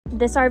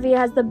This RV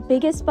has the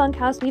biggest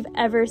bunkhouse we've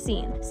ever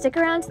seen. Stick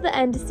around to the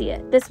end to see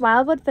it. This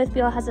Wildwood fifth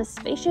wheel has a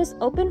spacious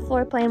open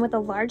floor plan with a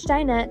large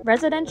dinette,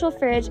 residential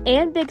fridge,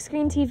 and big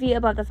screen TV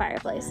above the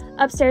fireplace.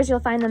 Upstairs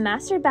you'll find the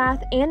master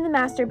bath and the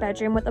master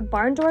bedroom with a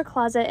barn door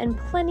closet and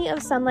plenty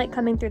of sunlight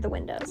coming through the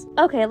windows.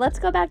 Okay, let's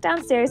go back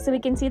downstairs so we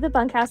can see the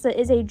bunkhouse that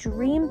is a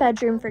dream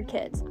bedroom for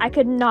kids. I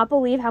could not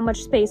believe how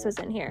much space was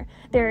in here.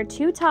 There are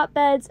 2 top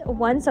beds,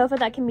 1 sofa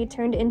that can be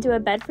turned into a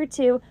bed for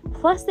 2,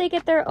 plus they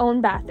get their own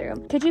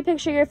bathroom. Could you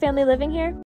picture your family living here?